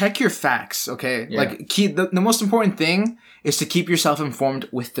 you check your facts, okay? Like, the most important thing is to keep yourself informed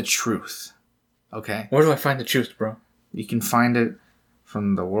with the truth, okay? Where do I find the truth, bro? You can find it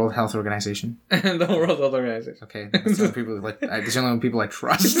from the World Health Organization. The World Health Organization. Okay, that's the only people that's the only people I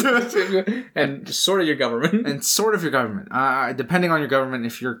trust. And sort of your government. And sort of your government. Depending on your government,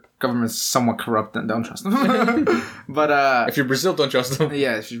 if your government's somewhat corrupt, then don't trust them. But if you're Brazil, don't trust them.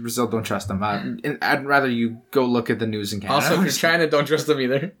 Yeah, if you're Brazil, don't trust them. I'd rather you go look at the news in Canada. Also, if you're China, don't trust them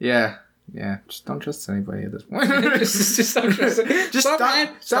either. Yeah, just don't trust anybody at this point. just don't trust it. Stop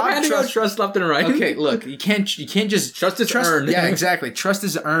handing out trust left and right. Okay, look, you can't just trust is earned. Yeah, exactly. Trust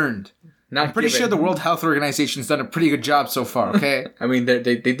is earned. I'm pretty sure the World Health Organization's done a pretty good job so far. Okay. I mean, they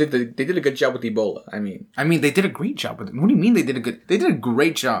did a good job with Ebola. I mean, they did a great job with it. What do you mean they did a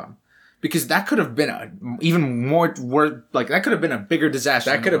great job? Because that could have been that could have been a bigger disaster.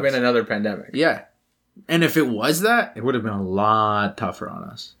 That could have been another pandemic. Yeah. And if it was that, it would have been a lot tougher on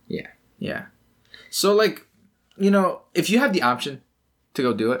us. Yeah. Yeah. So, like, you know, if you have the option to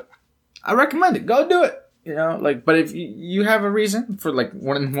go do it, I recommend it. Go do it. You know, like, but if you have a reason for, like,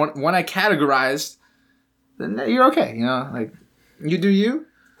 one I categorized, then you're okay. You know, like, you do you.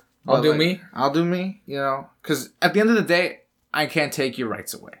 I'll do me. I'll do me, you know, because at the end of the day, I can't take your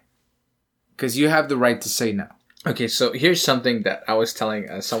rights away. Because you have the right to say no. Okay, so here's something that I was telling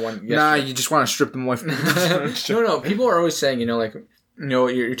someone yesterday. Nah, you just want to strip them away from No, people are always saying, you know, like, you know,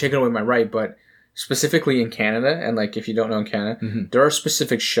 you're taking away my right, but specifically in Canada, and like if you don't know in Canada, there are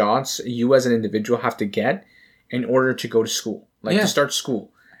specific shots you as an individual have to get in order to go to school, like to start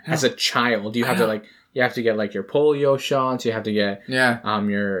school as a child. You have to get like your polio shots, you have to get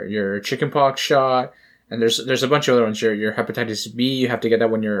your chickenpox shot, And there's a bunch of other ones. Your hepatitis B, you have to get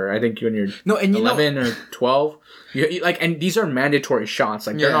that when you're 11 or 12. And these are mandatory shots.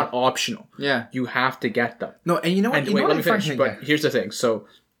 Like, they're not optional. Yeah. You have to get them. No, and you know what? And wait, let me finish. But here's the thing. So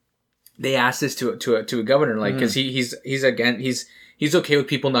they asked this to a governor, like, because he's okay with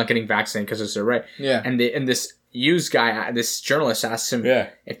people not getting vaccinated because it's their right. Yeah. And this this journalist asked him,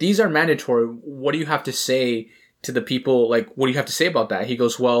 if these are mandatory, what do you have to say to the people? Like, what do you have to say about that? He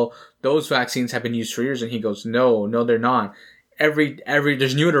goes, well, those vaccines have been used for years. And he goes, no, they're not.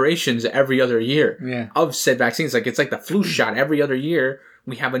 There's new iterations every other year of said vaccines. Like, it's like the flu shot. Every other year,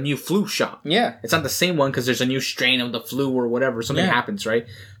 we have a new flu shot. Yeah. It's not the same one because there's a new strain of the flu or whatever. Something happens, right?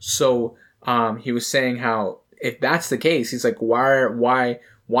 So, he was saying how, if that's the case, he's like, why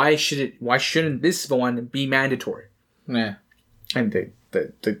shouldn't this one be mandatory? Yeah. And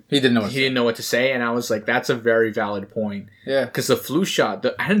he didn't know what to say, and I was like, that's a very valid point. Yeah. Because the flu shot,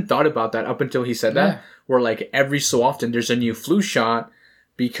 I hadn't thought about that up until he said that. Where, like, every so often there's a new flu shot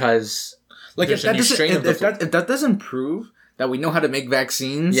because there's a new strain of the flu. If that doesn't prove that we know how to make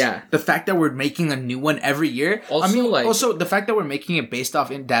vaccines, the fact that we're making a new one every year, also the fact that we're making it based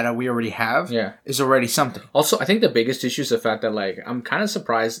off in data we already have, is already something. Also, I think the biggest issue is the fact that, like, I'm kind of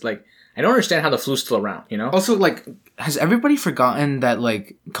surprised, like, I don't understand how the flu's still around, you know? Also, like, has everybody forgotten that,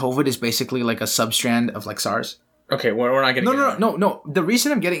 like, COVID is basically, like, a substrand of, like, SARS? Okay, we're not getting No. The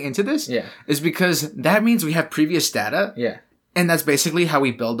reason I'm getting into this is because that means we have previous data. Yeah. And that's basically how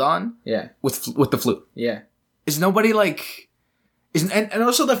we build on. Yeah. With the flu. Yeah. Is nobody, like... And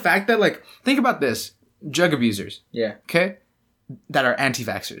also the fact that, like... Think about this. Drug abusers. Yeah. Okay? That are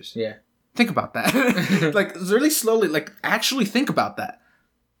anti-vaxxers. Yeah. Think about that. Like, really slowly, like, actually think about that.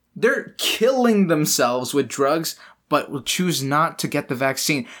 They're killing themselves with drugs, but will choose not to get the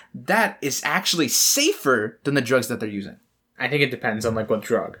vaccine. That is actually safer than the drugs that they're using. I think it depends on, like, what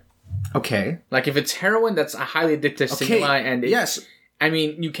drug. Okay. Like, if it's heroin, that's a highly addictive stimuli, and yes. I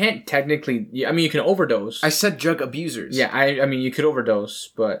mean, you can't technically... I mean, you can overdose. I said drug abusers. Yeah, I mean, you could overdose,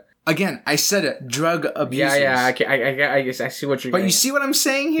 but... Again, I said it. Drug abusers. Yeah, I guess I see what you're But you see what I'm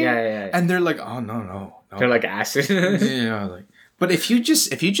saying here? Yeah. And they're like, oh, no. They're like acid. Yeah, like... But if you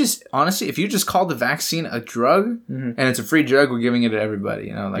just call the vaccine a drug, and it's a free drug, we're giving it to everybody,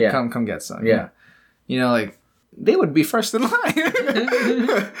 you know, like, come get some. Yeah. You know, like, they would be first in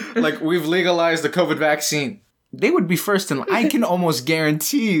line. Like, we've legalized the COVID vaccine. They would be first in line. I can almost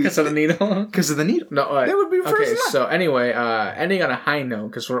guarantee you. Because of the needle? Because of the needle. No, they would be first in line. So anyway, ending on a high note,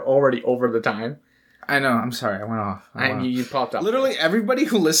 because we're already over the time. I know. I'm sorry. I went off. You popped up. Literally, everybody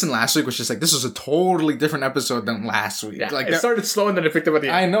who listened last week was just like, this was a totally different episode than last week. Yeah, like, it started slow and then it picked up at the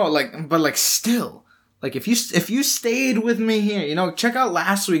end. I know, like, but like still, like if you stayed with me here, you know, check out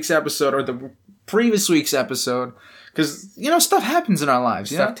last week's episode or the previous week's episode, because you know stuff happens in our lives.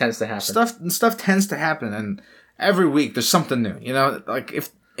 Stuff tends to happen. Stuff tends to happen, and every week there's something new. You know, like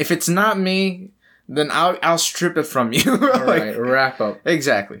if it's not me, then I'll strip it from you. All like, right, wrap up.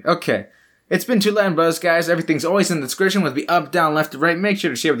 Exactly. Okay. It's been Two Latin Brothers, guys. Everything's always in the description, whether it be up, down, left, or right. Make sure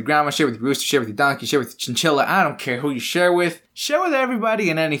to share with your grandma, share with your rooster, share with your donkey, share with your chinchilla. I don't care who you share with. Share with everybody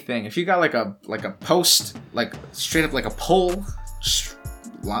and anything. If you got like a post, like straight up like a poll, just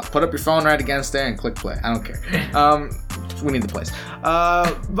put up your phone right against there and click play. I don't care. We need the place.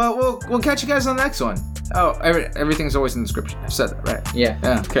 But we'll catch you guys on the next one. Oh, everything's always in the description. I said that, right?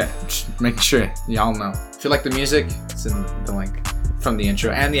 Yeah. Okay. Just making sure y'all know. If you like the music, it's in the link. From the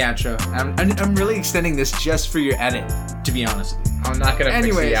intro and the outro. I'm really extending this just for your edit, to be honest with you. I'm not going to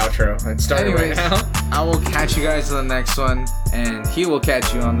fix the outro. It's starting right now. I will catch you guys on the next one, and he will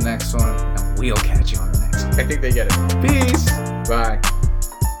catch you on the next one, and we'll catch you on the next one. I think they get it. Peace. Bye.